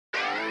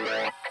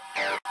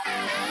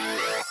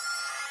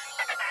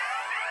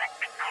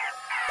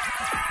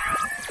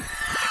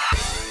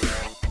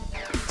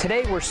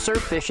Today we're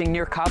surf fishing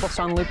near Cabo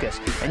San Lucas,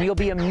 and you'll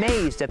be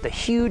amazed at the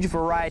huge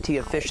variety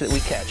of fish that we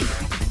catch.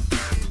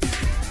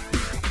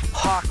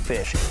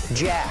 Hawkfish,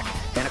 jack,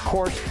 and of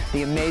course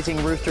the amazing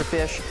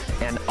roosterfish,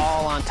 and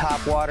all on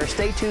top water.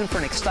 Stay tuned for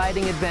an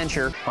exciting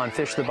adventure on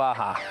Fish the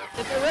Baja.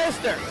 It's a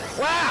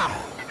rooster!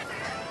 Wow!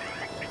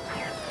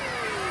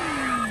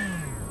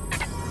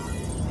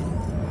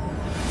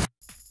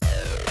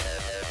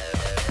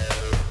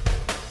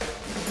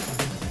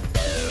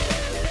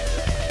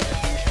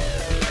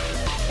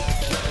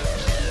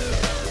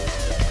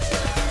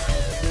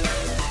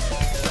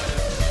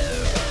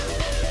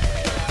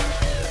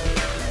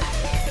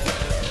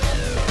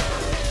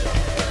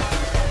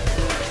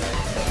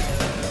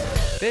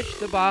 Fish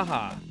the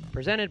Baja,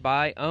 presented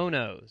by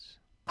Onos.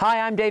 Hi,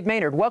 I'm Dave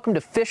Maynard. Welcome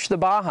to Fish the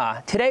Baja.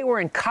 Today we're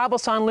in Cabo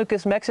San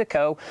Lucas,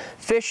 Mexico,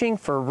 fishing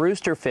for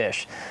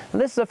roosterfish.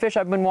 This is a fish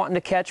I've been wanting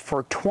to catch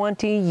for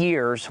 20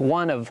 years,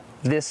 one of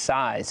this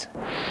size.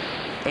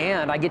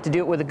 And I get to do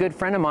it with a good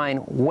friend of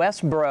mine,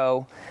 Wesley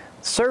Brough,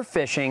 surf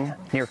fishing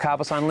near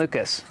Cabo San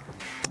Lucas.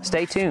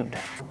 Stay tuned.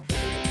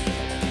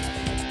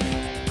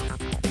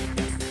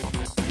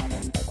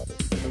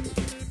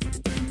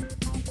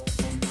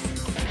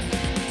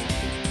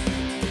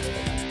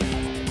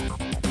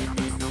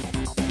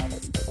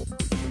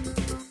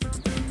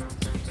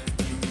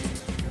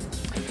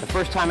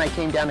 The first time I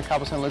came down to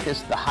Cabo San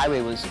Lucas, the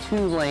highway was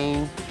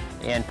 2-lane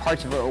and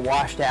parts of it were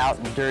washed out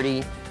and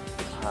dirty.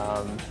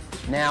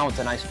 Now it's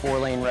a nice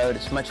 4-lane road.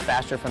 It's much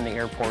faster from the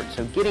airport,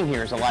 so getting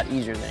here is a lot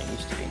easier than it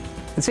used to be.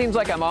 It seems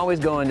like I'm always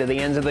going to the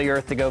ends of the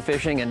earth to go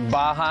fishing, and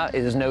Baja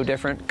is no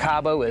different.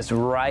 Cabo is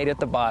right at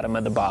the bottom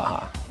of the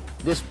Baja.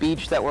 This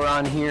beach that we're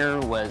on here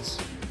was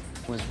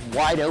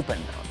wide open.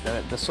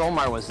 The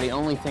Solmar was the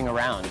only thing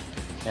around,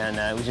 and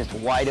it was just a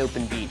wide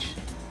open beach.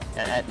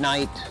 At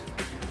night,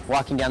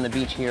 walking down the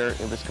beach here,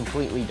 it was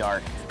completely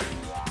dark.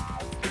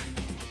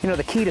 You know,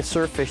 the key to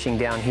surf fishing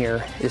down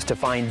here is to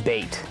find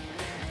bait.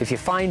 If you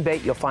find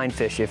bait, you'll find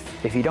fish.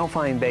 If you don't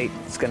find bait,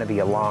 it's going to be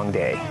a long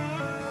day.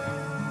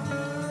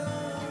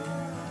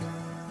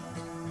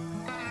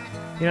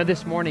 You know,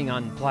 this morning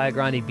on Playa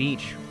Grande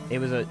Beach, it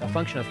was a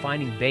function of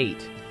finding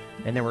bait.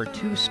 And there were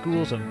 2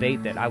 schools of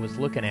bait that I was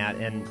looking at,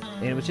 and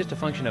it was just a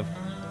function of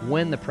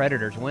when the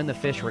predators, when the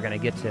fish were going to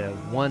get to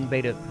one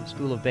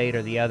school of bait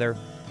or the other,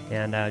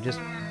 and just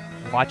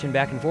watching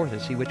back and forth to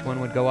see which one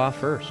would go off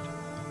first.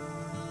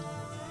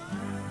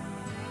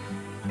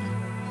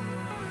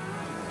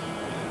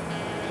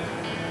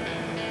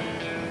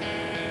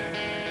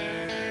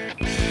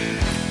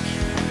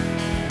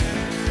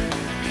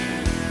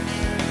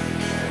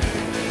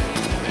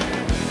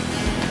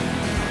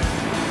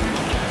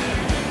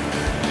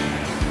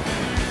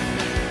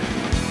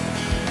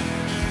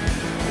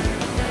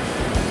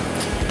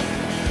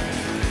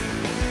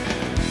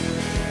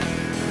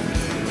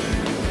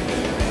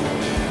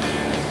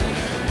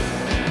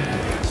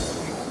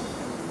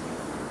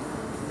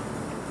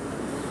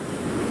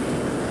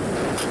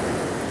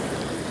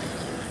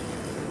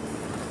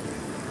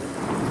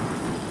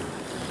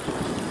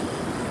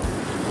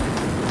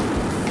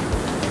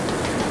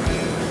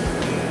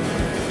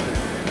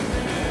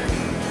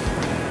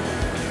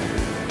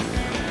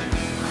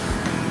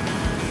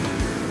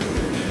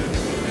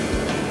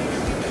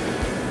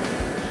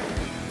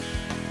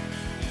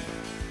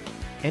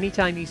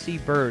 Anytime you see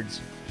birds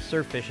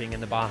surf fishing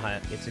in the Baja,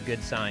 it's a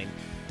good sign.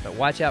 But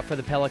watch out for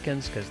the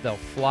pelicans, because they'll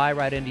fly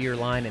right into your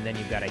line and then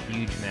you've got a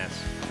huge mess.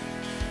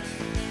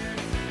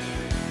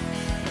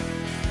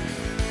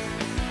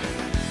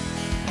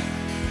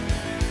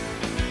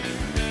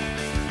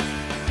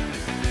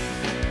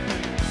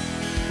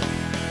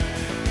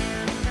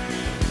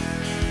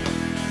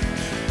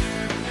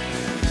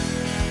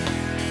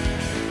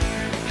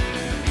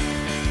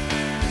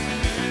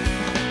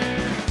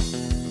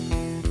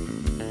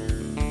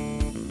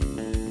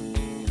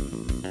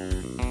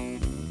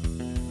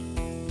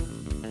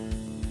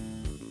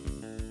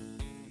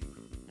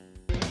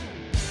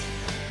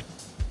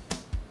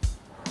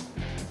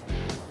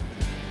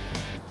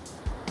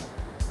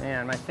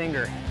 Man, my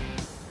finger,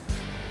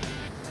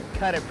 I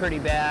cut it pretty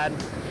bad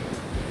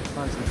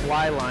on some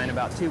fly line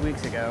about 2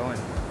 weeks ago,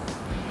 and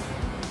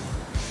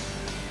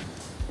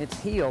it's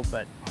healed,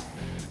 but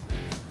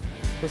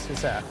this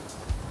is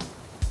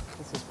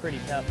pretty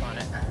tough on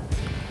it.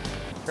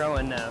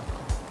 Throwing a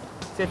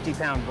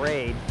 50-pound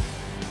braid.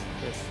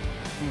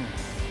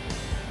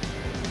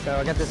 So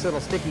I got this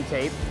little sticky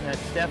tape at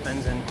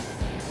Steffen's, and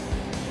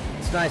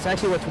it's nice.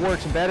 Actually, what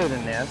works better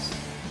than this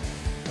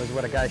was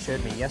what a guy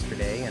showed me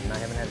yesterday, and I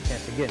haven't had a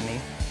chance to get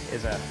any,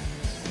 is a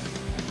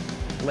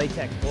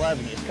latex glove,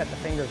 and you just cut the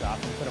fingers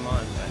off and put them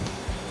on, but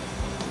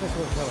this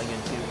works really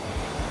good too.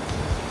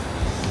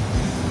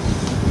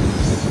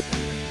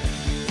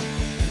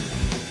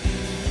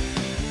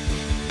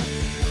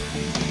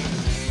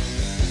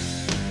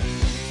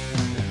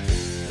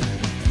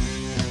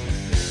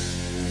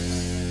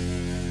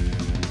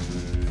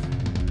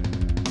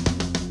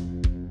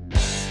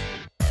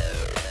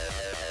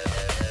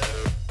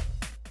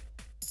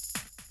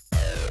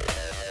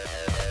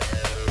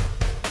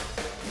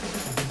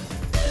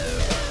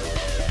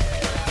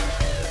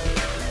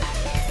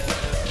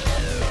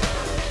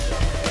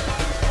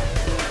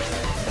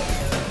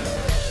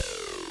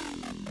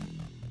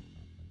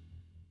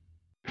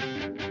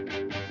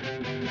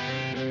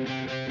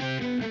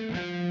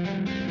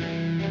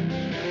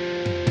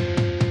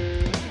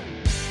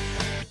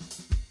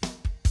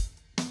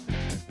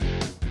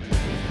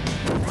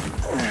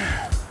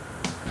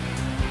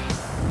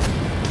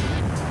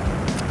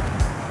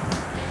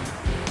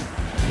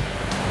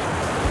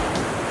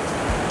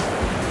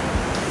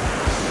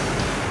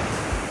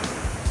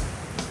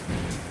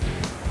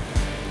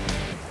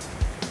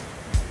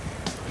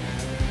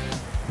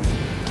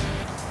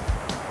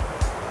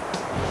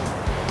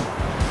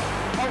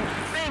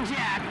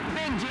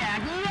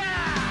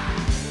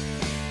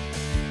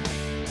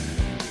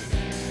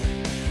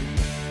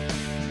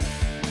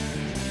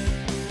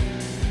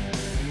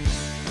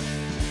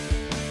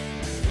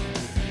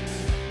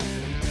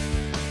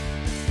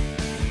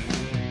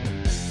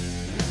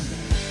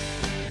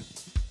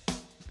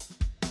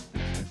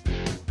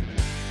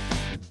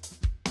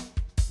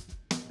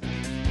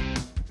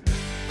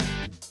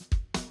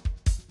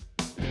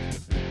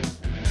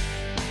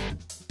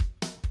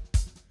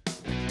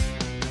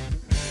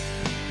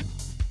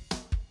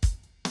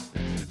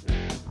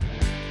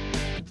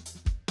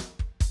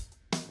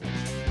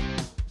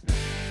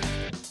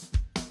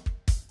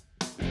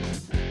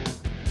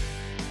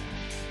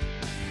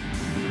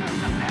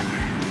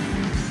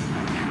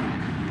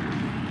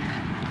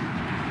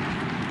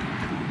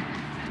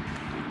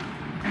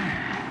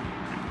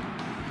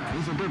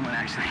 good one,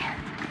 actually.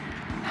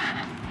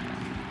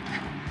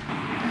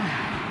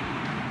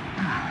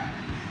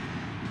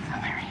 So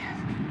there he is.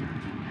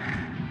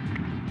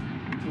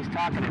 He's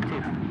talkative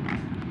too.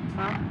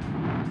 Huh?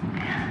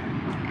 Yeah.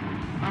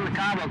 I'm the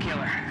Cabo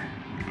killer.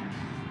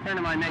 A friend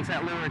of mine makes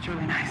that lure. It's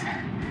really nice.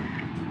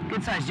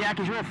 Good size jack.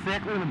 He's real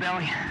thick. Look at the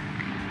belly.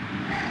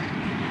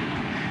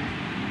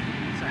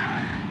 So,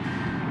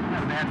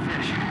 not a bad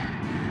fish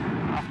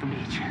off the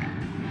beach.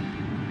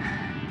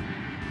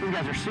 These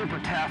guys are super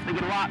tough. They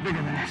get a lot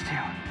bigger than this too.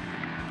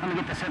 I'm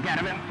gonna get this hook out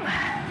of him.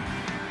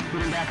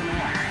 Get him back in the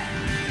water.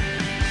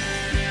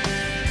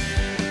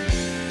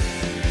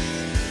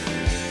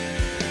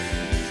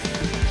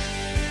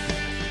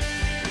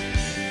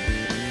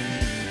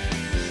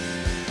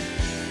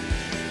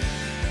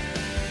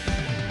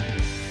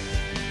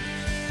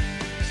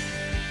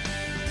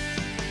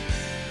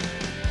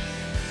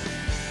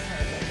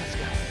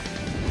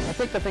 I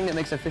think the thing that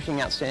makes the fishing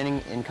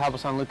outstanding in Cabo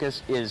San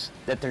Lucas is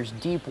that there's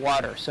deep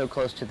water so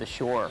close to the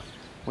shore.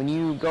 When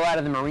you go out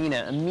of the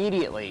marina,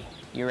 immediately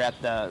you're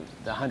at the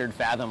 100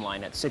 fathom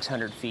line at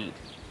 600 feet.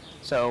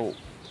 So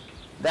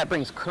that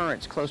brings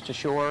currents close to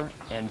shore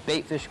and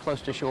bait fish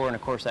close to shore, and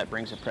of course that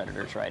brings the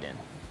predators right in.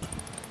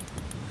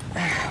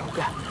 Oh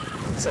God,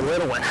 it's a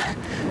little one,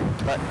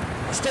 but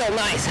still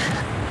nice.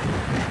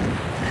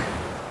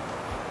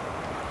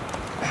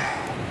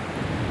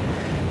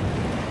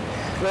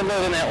 A little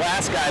lower than that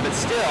last guy, but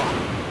still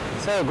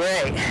so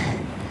great.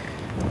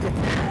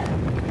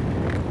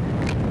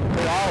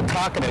 They're all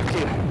talkative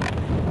too.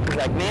 He's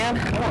like, man,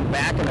 I want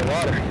back in the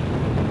water.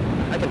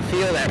 I can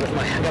feel that with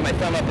I got my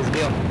thumb up his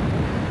gill.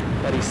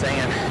 What he's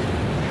saying.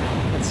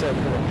 That's so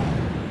cool.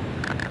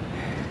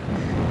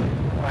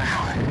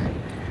 Wow.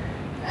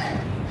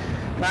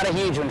 Not a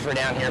huge one for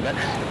down here, but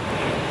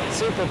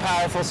super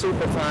powerful,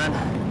 super fun.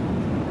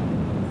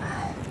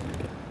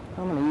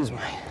 I'm gonna use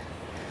my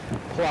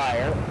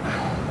plier.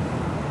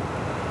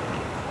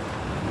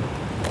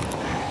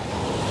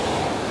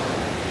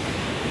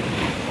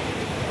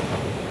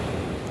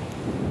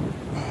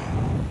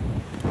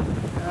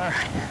 All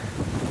right.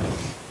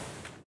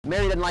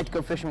 Mary doesn't like to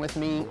go fishing with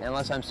me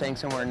unless I'm staying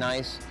somewhere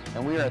nice,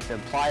 and we are at the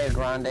Playa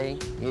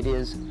Grande. It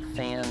is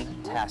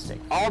fantastic.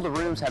 All the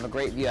rooms have a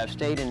great view. I've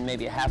stayed in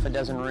maybe a half a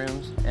dozen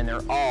rooms, and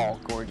they're all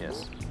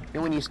gorgeous.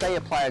 And when you stay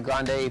at Playa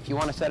Grande, if you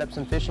want to set up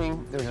some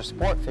fishing, there's a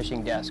sport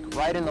fishing desk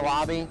right in the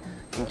lobby.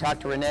 You can talk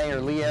to Renee or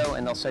Leo,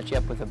 and they'll set you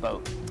up with a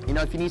boat. You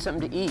know, if you need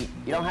something to eat,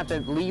 you don't have to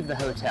leave the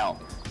hotel.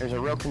 There's a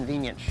real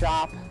convenient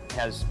shop,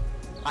 has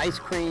ice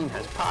cream,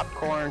 has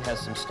popcorn,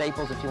 has some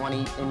staples if you want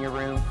to eat in your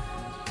room.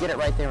 Get it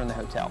right there in the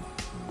hotel.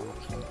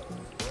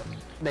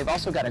 They've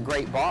also got a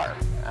great bar,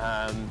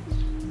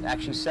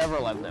 actually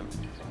several of them.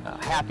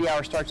 Happy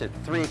hour starts at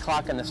 3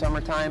 o'clock in the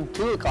summertime,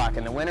 2 o'clock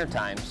in the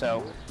wintertime,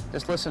 so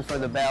just listen for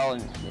the bell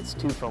and it's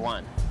 2 for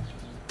 1.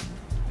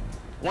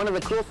 One of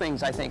the cool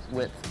things I think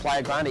with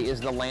Playa Grande is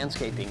the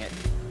landscaping.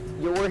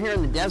 We're here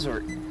in the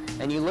desert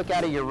and you look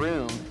out of your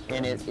room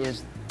and it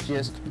is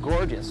just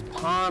gorgeous.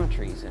 Palm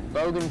trees and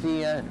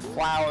bougainvillea and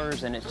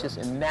flowers, and it's just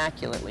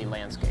immaculately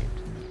landscaped.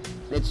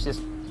 It's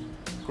just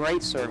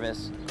great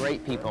service,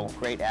 great people,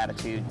 great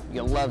attitude.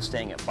 You'll love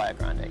staying at Playa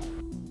Grande.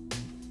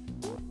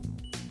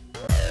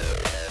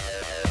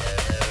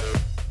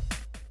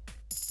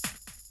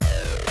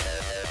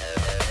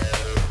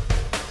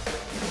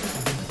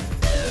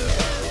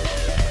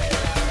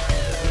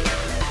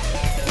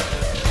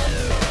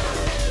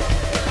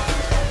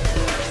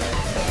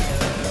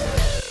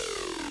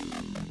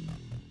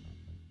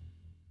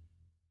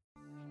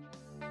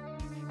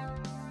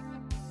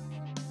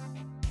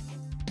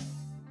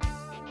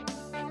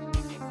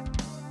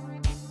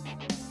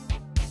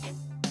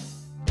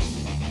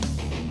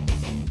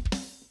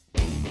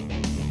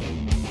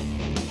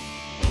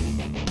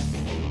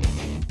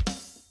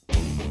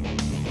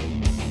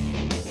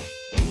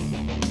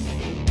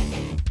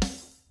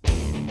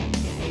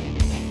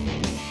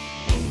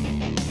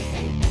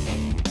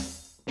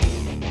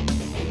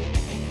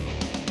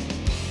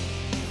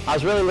 I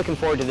was really looking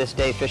forward to this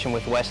day fishing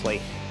with Wesley.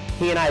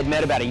 He and I had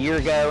met about a year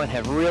ago and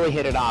have really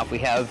hit it off. We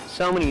have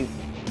so many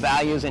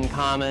values in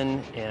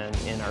common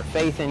and our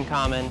faith in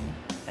common,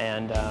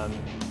 and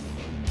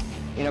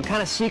you know,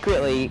 kind of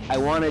secretly, I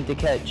wanted to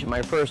catch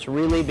my first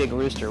really big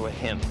rooster with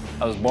him.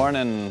 I was born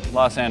in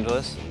Los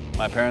Angeles.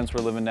 My parents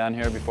were living down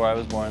here before I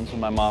was born, so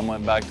my mom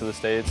went back to the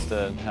States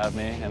to have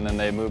me, and then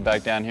they moved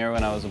back down here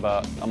when I was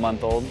about a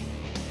month old.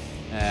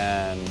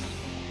 And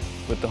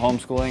with the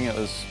homeschooling,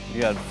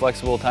 you had a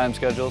flexible time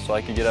schedule, so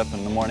I could get up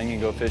in the morning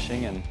and go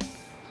fishing, and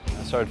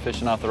I started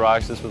fishing off the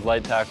rocks just with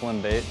light tackle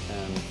and bait.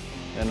 And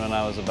then when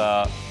I was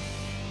about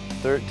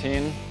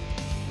 13,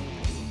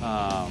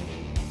 a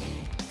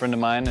friend of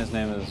mine, his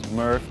name is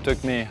Murph,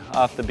 took me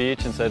off the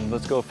beach and said,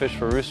 let's go fish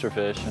for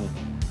roosterfish. And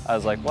I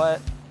was like, what?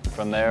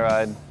 From there,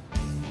 I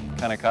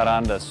kind of caught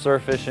on to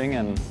surf fishing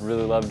and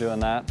really loved doing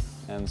that.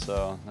 And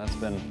so that's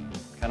been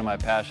kind of my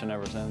passion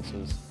ever since,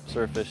 is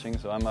surf fishing.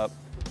 So I'm up.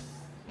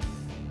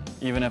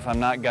 Even if I'm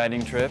not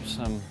guiding trips,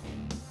 I'm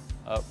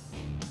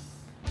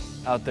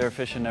out there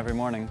fishing every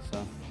morning.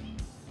 So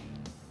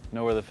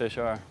know where the fish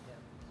are.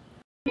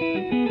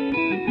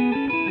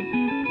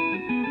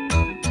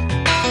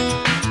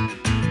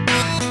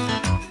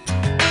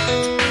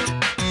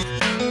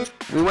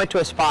 We went to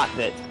a spot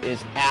that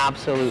is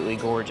absolutely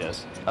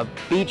gorgeous, a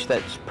beach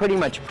that's pretty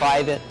much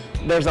private.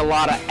 There's a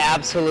lot of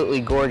absolutely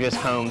gorgeous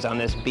homes on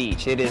this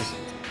beach. It is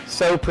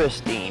so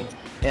pristine.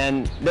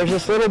 And there's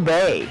this little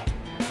bay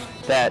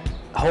that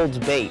holds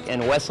bait,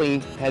 and Wesley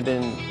had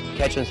been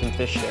catching some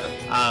fish there.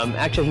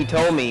 Actually, he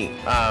told me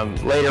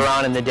later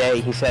on in the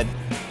day, he said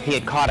he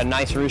had caught a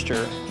nice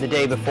rooster the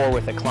day before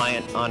with a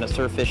client on a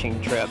surf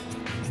fishing trip,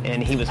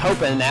 and he was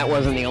hoping that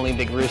wasn't the only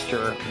big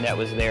rooster that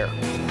was there.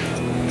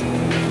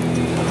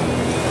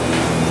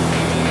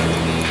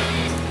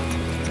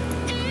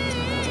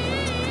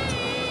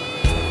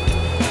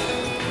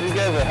 These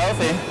guys are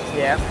healthy.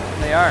 Yeah,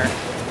 they are.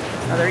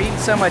 Oh, they're eating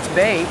so much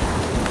bait.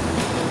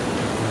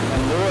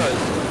 And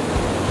lures.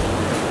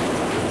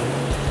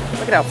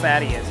 Look at how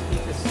fat he is.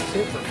 He's just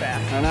super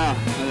fat. I know.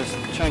 They're just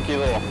chunky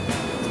little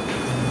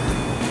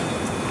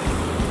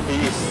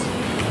beasts.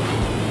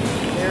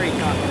 Very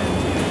confident.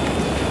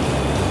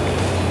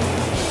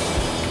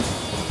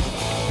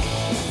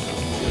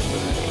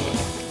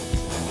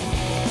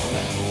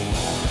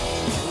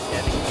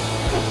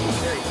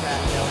 Very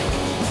fat belly.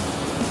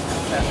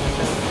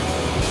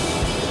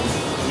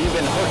 You've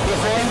been hooked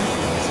before?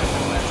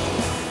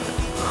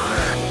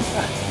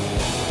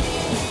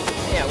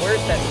 Yeah,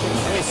 where's that?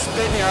 Let me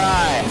spit in your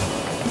eye.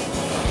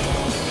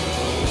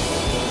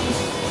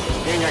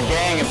 You and your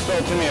gang have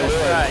stole too many lures.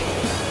 That's right.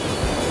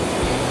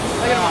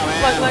 Look at him.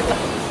 man. Look.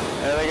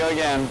 There they go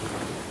again.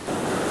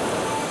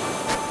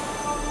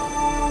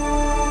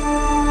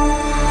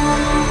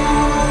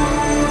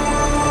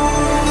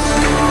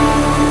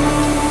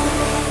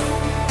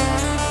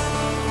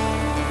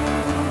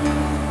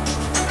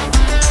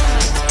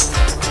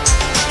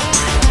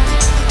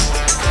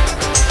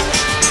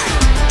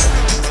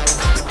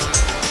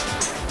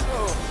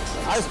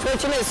 I was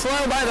twitching it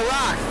slow by the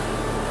rock.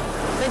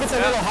 I think it's a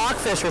little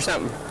hawkfish or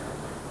something.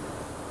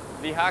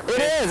 The hawkfish?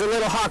 It is a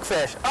little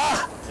hawkfish.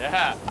 Ah!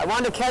 Yeah. I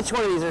wanted to catch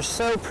one of these. They're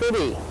so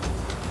pretty.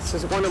 This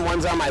is one of the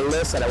ones on my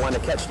list that I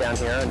wanted to catch down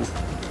here. And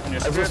When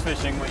you're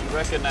spearfishing, what you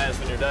recognize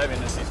when you're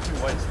diving is these two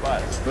white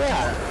spots.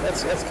 yeah,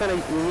 that's kind of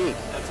unique.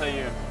 That's how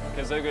you,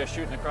 because they're going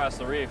shooting across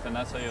the reef, and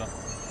that's how you'll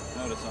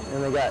notice them.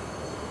 And they got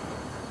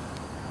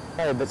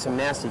probably a bit some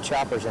nasty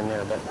choppers in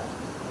there, but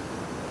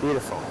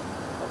beautiful.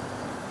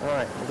 All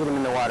right, get them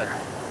in the water.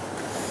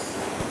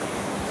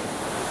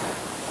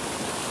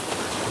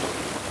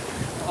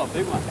 Oh,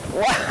 big one.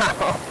 Wow!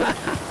 I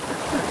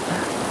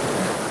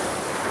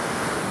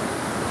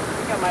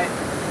think I might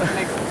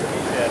make some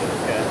speech out of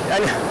this guy.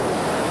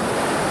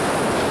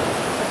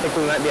 I think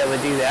we might be able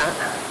to do that.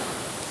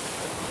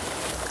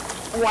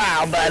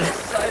 Wow, bud. What's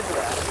the size of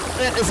that?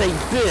 That is a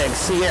big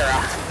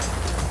Sierra.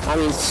 I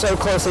mean, so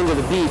close into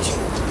the beach.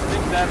 I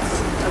think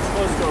that's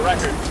close to a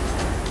record.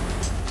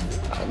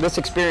 This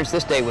experience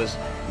this day was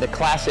the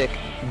classic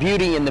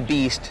Beauty and the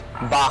Beast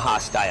Baja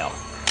style.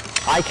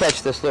 I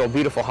catch this little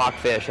beautiful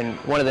hawkfish, and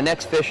one of the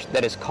next fish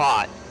that is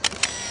caught,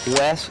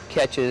 Wes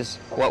catches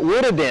what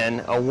would have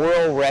been a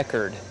world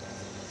record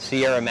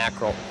Sierra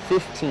mackerel,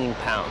 15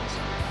 pounds.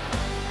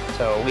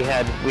 So we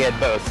had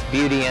both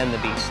Beauty and the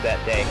Beast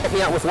that day. Help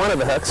me out with one of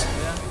the hooks.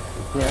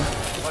 Yeah.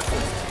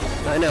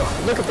 I know.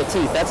 Look at the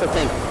teeth. That's the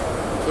thing.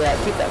 Yeah,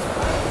 keep that.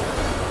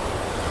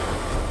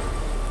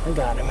 I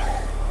got him.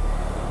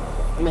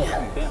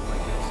 Man.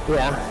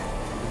 Yeah.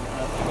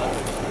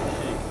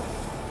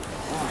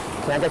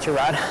 Can I get your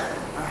rod?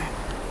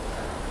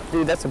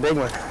 Dude, that's a big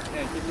one.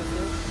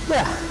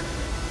 Yeah.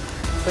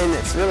 I mean,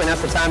 it's really not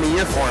the time of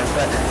year for him,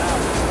 but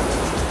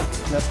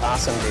that's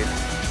awesome, dude.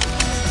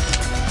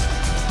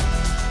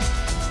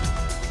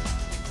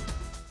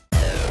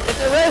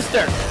 It's a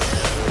rooster.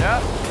 Yeah.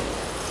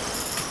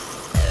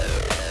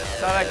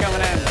 Saw that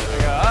coming in. There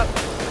we go. Up.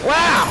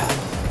 Wow.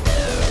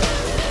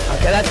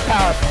 Okay, that's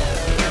powerful.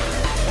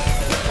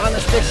 On the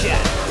stick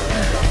shot.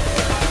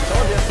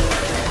 Told you.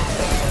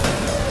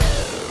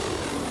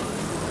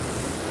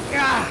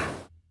 Ah.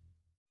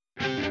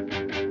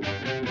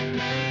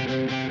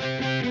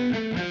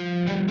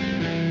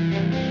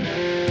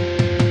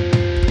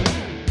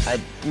 I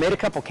made a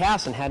couple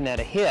casts and hadn't had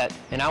a hit,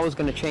 and I was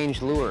going to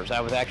change lures.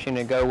 I was actually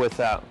going to go with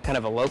kind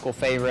of a local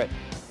favorite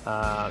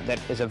that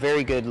is a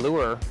very good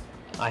lure.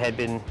 I had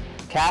been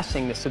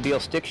casting the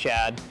Sebile stick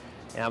shad,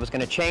 and I was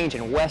going to change,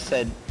 and Wes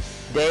said,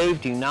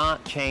 Dave, do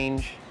not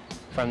change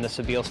from the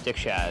Sebile stick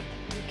shad.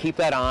 Keep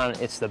that on.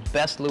 It's the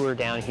best lure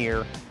down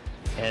here,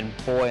 and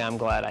boy, I'm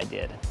glad I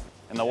did.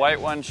 And the white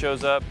one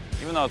shows up,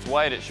 even though it's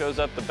white, it shows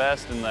up the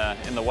best in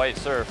the white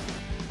surf.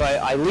 So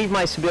I leave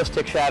my Sebile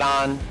stick shad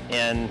on,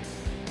 and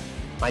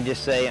I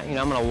just say, you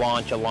know, I'm going to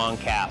launch a long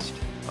cast.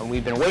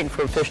 We've been waiting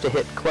for a fish to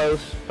hit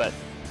close, but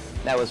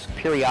that was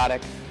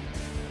periodic,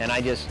 and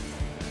I just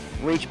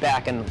reach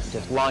back and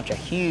just launch a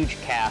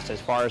huge cast as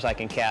far as I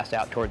can cast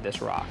out toward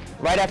this rock.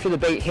 Right after the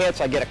bait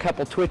hits, I get a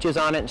couple twitches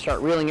on it and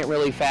start reeling it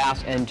really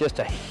fast, and just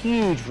a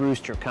huge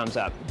rooster comes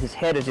up. His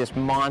head is just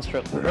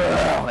monstrous,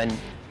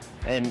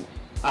 and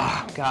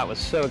Oh, God, it was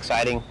so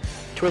exciting.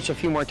 Twitched a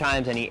few more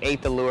times and he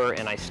ate the lure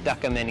and I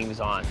stuck him and he was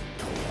on.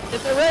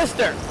 It's a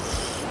rooster.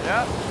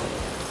 Yep.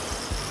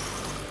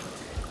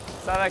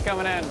 Saw that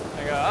coming in.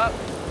 I go up.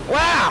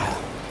 Wow.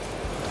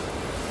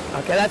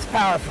 Okay, that's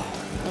powerful.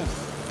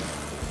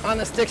 On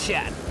the stick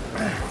shad.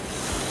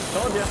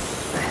 Told you.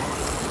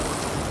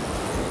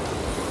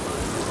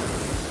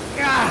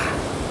 Ah.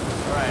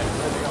 All right,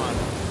 where's he going?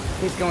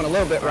 He's going a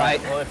little bit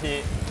right. Well, if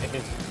he's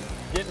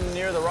getting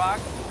near the rock,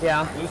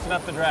 yeah, loosen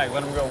up the drag.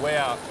 Let him go way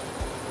out.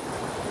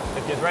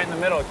 If he's right in the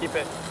middle, keep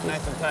it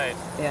nice and tight.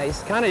 Yeah,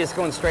 he's kind of just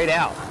going straight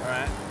out. All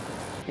right.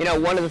 You know,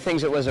 one of the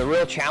things that was a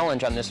real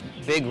challenge on this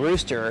big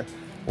rooster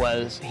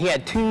was he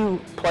had two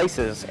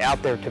places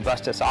out there to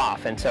bust us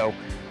off, and so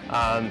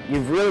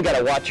you've really got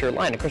to watch your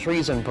line. Of course, we're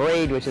using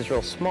braid, which is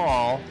real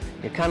small.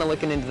 You're kind of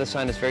looking into the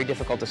sun. It's very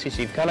difficult to see,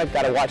 so you've kind of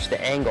got to watch the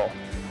angle.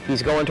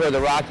 He's going toward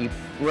the rock, you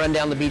run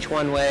down the beach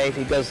one way. If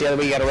he goes the other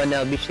way, you got to run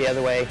down the beach the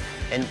other way.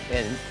 And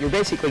you're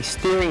basically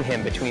steering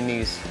him between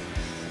these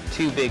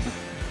two big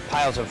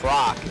piles of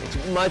rock. It's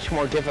much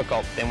more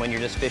difficult than when you're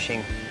just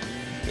fishing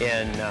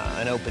in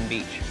an open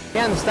beach. He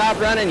hasn't stopped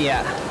running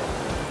yet.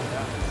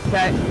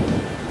 Okay.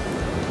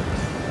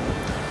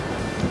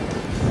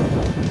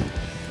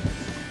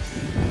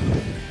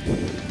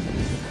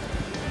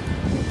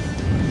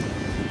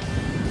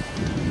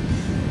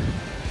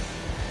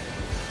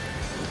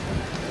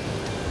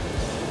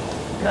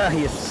 God,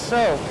 he is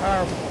so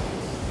powerful.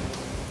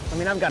 I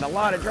mean, I've got a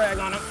lot of drag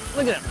on him.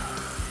 Look at him.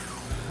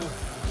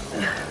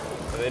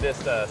 So they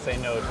just say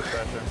no to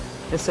pressure.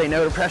 Just say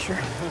no to pressure.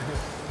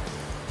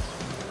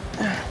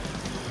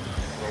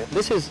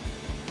 This is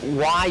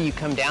why you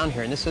come down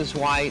here, and this was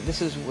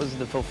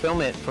the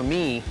fulfillment for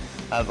me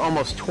of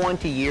almost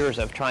 20 years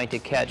of trying to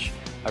catch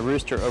a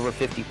rooster over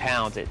 50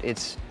 pounds.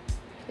 It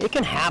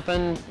can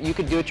happen. You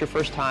could do it your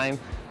first time,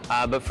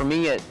 but for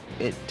me, it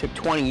took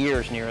 20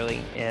 years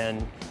nearly,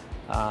 and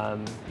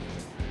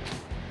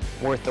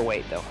worth the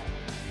wait, though.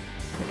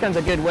 Here comes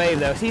a good wave,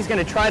 though. So he's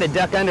going to try to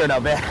duck under it,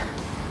 I'll bet.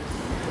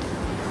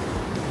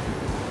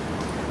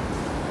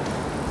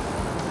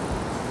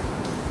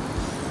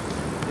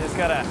 You just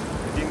gotta,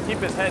 if you can keep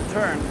his head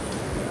turned,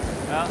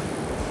 yeah.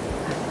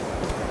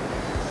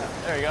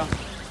 There you go.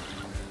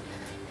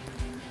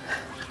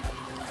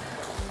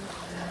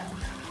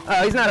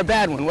 Oh, he's not a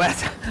bad one,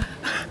 Wes.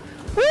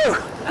 Woo!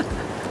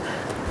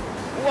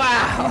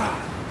 Wow.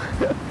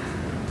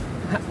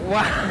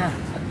 Wow.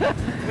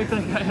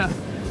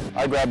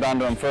 I grabbed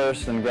onto him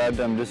first and grabbed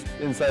him just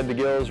inside the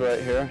gills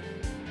right here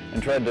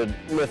and tried to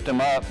lift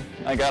him up.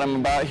 I got him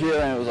about here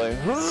and it was like,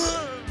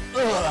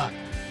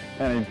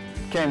 and he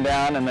came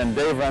down, and then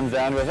Dave runs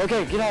down and goes,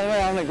 okay, get out of the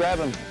way, I'm gonna grab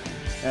him.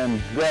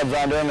 And grabs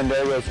onto him and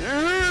Dave goes,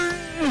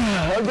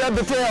 I'll grab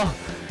the tail.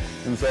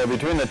 And so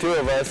between the two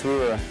of us, we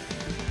were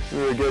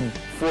a good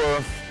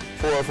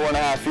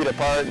 4.5 feet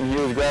apart, and he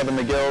was grabbing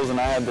the gills and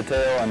I had the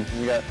tail, and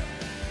we got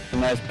some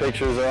nice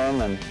pictures of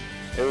him, and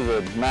it was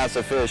a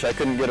massive fish. I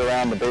couldn't get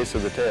around the base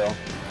of the tail.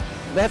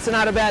 That's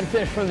not a bad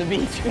fish from the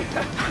beach.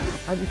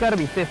 I've got to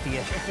be 50-ish.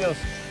 It feels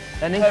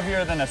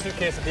heavier than a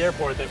suitcase at the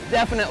airport that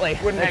definitely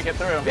wouldn't make it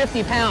through.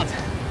 50 pounds.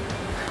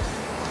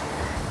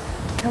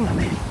 Come on,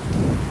 baby.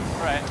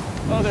 All right.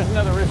 Oh, there's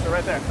another rooster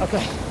right there.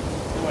 Okay.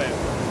 Wait.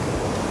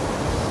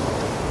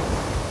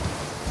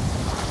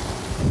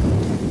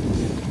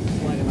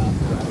 Slide him out.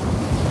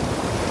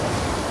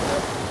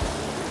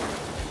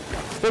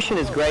 Fishing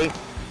is great.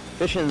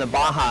 Fishing in the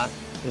Baja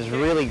is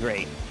really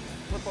great.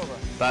 Flip over.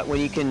 But when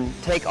you can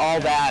take all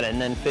that and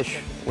then fish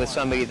with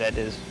somebody that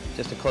is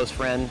just a close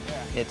friend,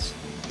 it's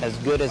as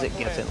good as it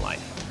gets in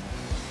life.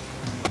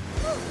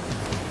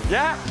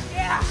 Yeah?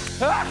 Yeah!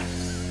 Ah!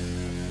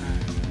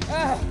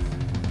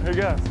 There he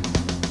goes.